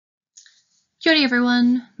Kia ora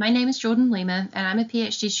everyone, my name is Jordon Lima and I'm a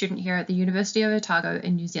PhD student here at the University of Otago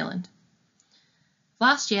in New Zealand.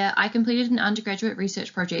 Last year, I completed an undergraduate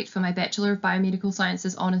research project for my Bachelor of Biomedical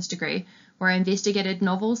Sciences honours degree where I investigated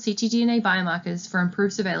novel ctDNA biomarkers for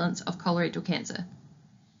improved surveillance of colorectal cancer.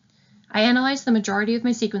 I analysed the majority of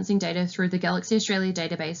my sequencing data through the Galaxy Australia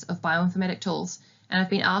database of bioinformatic tools, and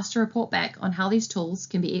I've been asked to report back on how these tools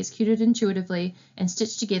can be executed intuitively and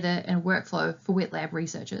stitched together in a workflow for wet lab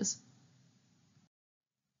researchers.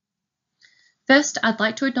 First, I'd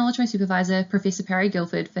like to acknowledge my supervisor, Professor Perry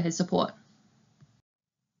Guilford, for his support.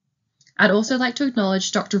 I'd also like to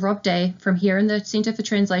acknowledge Dr. Rob Day from here in the Centre for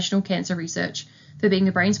Translational Cancer Research for being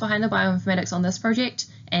the brains behind the bioinformatics on this project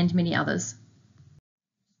and many others.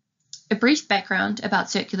 A brief background about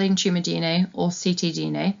circulating tumour DNA, or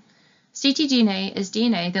ctDNA. ctDNA is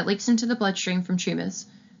DNA that leaks into the bloodstream from tumours.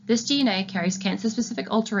 This DNA carries cancer-specific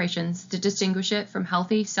alterations that distinguish it from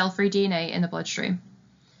healthy, cell-free DNA in the bloodstream.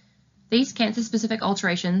 These cancer-specific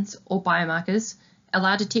alterations, or biomarkers,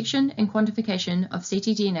 allow detection and quantification of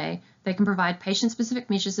ctDNA that can provide patient-specific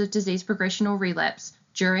measures of disease progression or relapse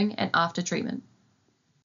during and after treatment.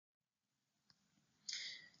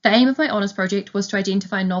 The aim of my honours project was to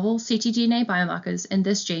identify novel ctDNA biomarkers in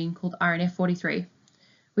this gene called RNF43.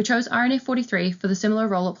 We chose RNF43 for the similar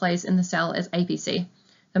role it plays in the cell as APC,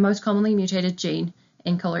 the most commonly mutated gene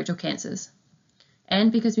in colorectal cancers,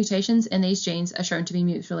 and because mutations in these genes are shown to be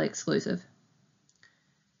mutually exclusive.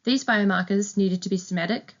 These biomarkers needed to be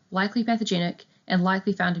somatic, likely pathogenic, and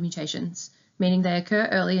likely found in mutations, meaning they occur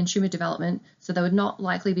early in tumour development, so they would not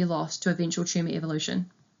likely be lost to eventual tumour evolution.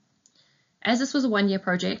 As this was a one-year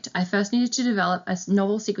project, I first needed to develop a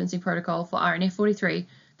novel sequencing protocol for RNF43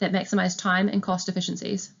 that maximised time and cost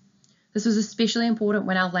efficiencies. This was especially important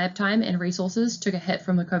when our lab time and resources took a hit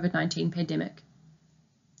from the COVID-19 pandemic.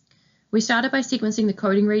 We started by sequencing the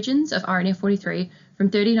coding regions of RNF43 from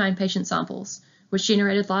 39 patient samples, which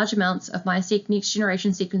generated large amounts of MiSeq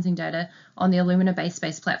next-generation sequencing data on the Illumina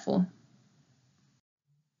base-based platform.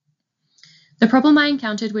 The problem I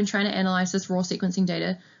encountered when trying to analyse this raw sequencing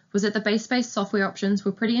data was that the base-based software options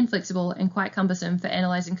were pretty inflexible and quite cumbersome for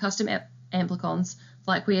analysing custom amplicons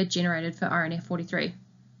like we had generated for RNF43.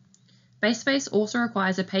 Base-based also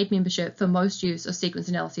requires a paid membership for most use of sequence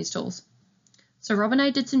analysis tools. So Rob and I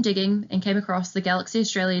did some digging and came across the Galaxy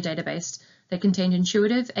Australia database that contained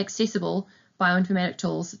intuitive, accessible bioinformatic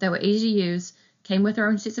tools that were easy to use, came with their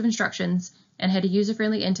own sets of instructions, and had a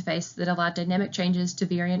user-friendly interface that allowed dynamic changes to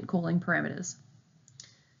variant calling parameters.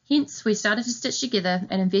 Hence, we started to stitch together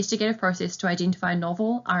an investigative process to identify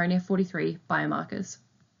novel RNF43 biomarkers.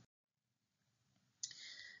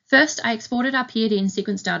 First, I exported our PRN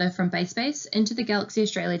sequence data from BaseSpace into the Galaxy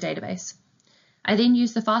Australia database. I then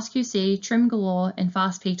used the FastQC, TrimGalore, and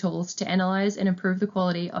FastP tools to analyse and improve the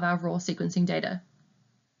quality of our raw sequencing data.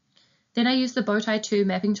 Then I used the Bowtie2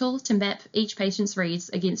 mapping tool to map each patient's reads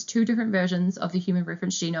against two different versions of the human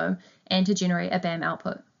reference genome and to generate a BAM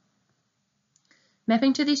output.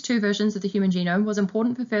 Mapping to these two versions of the human genome was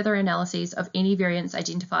important for further analyses of any variants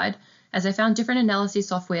identified, as I found different analysis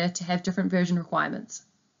software to have different version requirements.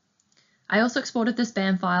 I also exported this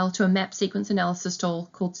BAM file to a map sequence analysis tool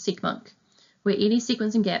called SeqMonk, where any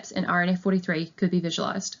sequencing gaps in RNF43 could be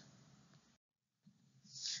visualized.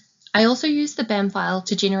 I also used the BAM file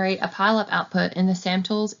to generate a pileup output in the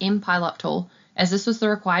SAMTools mPileup tool, as this was the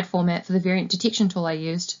required format for the variant detection tool I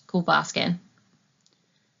used, called VARSCAN.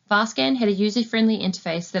 VARSCAN had a user-friendly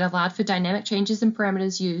interface that allowed for dynamic changes in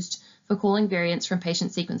parameters used for calling variants from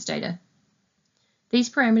patient sequence data. These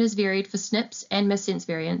parameters varied for SNPs and missense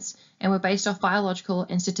variants and were based off biological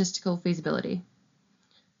and statistical feasibility.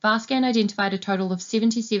 VARSCAN identified a total of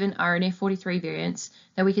 77 RNF43 variants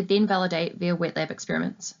that we could then validate via wet lab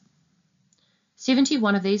experiments.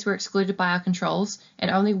 71 of these were excluded by our controls, and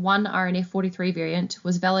only one RNF43 variant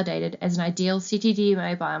was validated as an ideal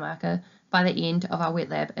ctDNA biomarker by the end of our wet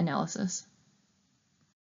lab analysis.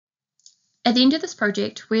 At the end of this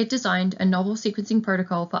project, we had designed a novel sequencing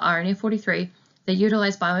protocol for RNF43 that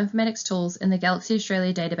utilised bioinformatics tools in the Galaxy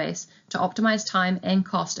Australia database to optimise time and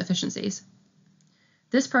cost efficiencies.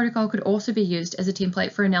 This protocol could also be used as a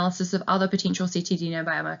template for analysis of other potential ctDNA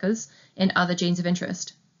biomarkers and other genes of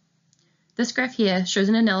interest. This graph here shows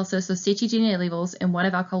an analysis of ctDNA levels in one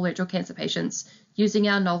of our colorectal cancer patients using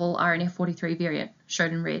our novel RNF43 variant,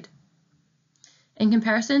 shown in red. In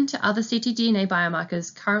comparison to other ctDNA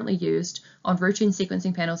biomarkers currently used on routine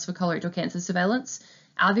sequencing panels for colorectal cancer surveillance,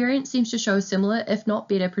 our variant seems to show a similar, if not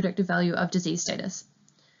better, predictive value of disease status.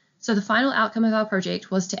 So the final outcome of our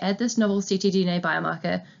project was to add this novel ctDNA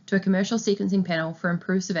biomarker to a commercial sequencing panel for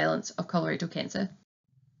improved surveillance of colorectal cancer.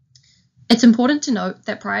 It's important to note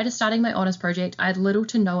that prior to starting my honours project, I had little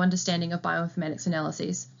to no understanding of bioinformatics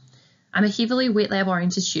analyses. I'm a heavily wet lab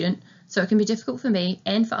oriented student, so it can be difficult for me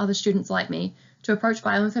and for other students like me to approach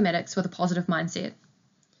bioinformatics with a positive mindset.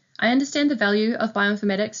 I understand the value of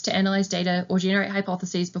bioinformatics to analyse data or generate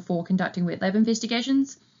hypotheses before conducting wet lab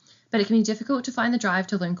investigations, but it can be difficult to find the drive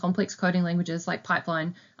to learn complex coding languages like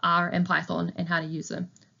Python, R, and Python and how to use them.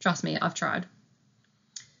 Trust me, I've tried.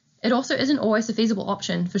 It also isn't always a feasible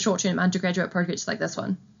option for short-term undergraduate projects like this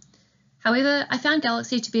one. However, I found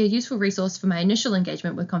Galaxy to be a useful resource for my initial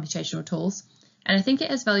engagement with computational tools, and I think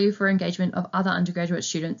it has value for engagement of other undergraduate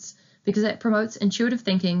students because it promotes intuitive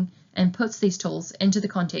thinking and puts these tools into the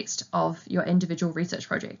context of your individual research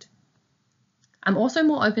project. I'm also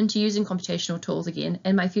more open to using computational tools again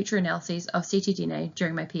in my future analyses of ctDNA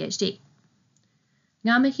during my PhD.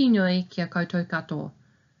 Ngā mihi nui kia koutou katoa.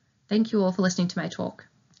 Thank you all for listening to my talk.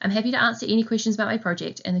 I'm happy to answer any questions about my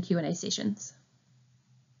project in the Q&A sessions.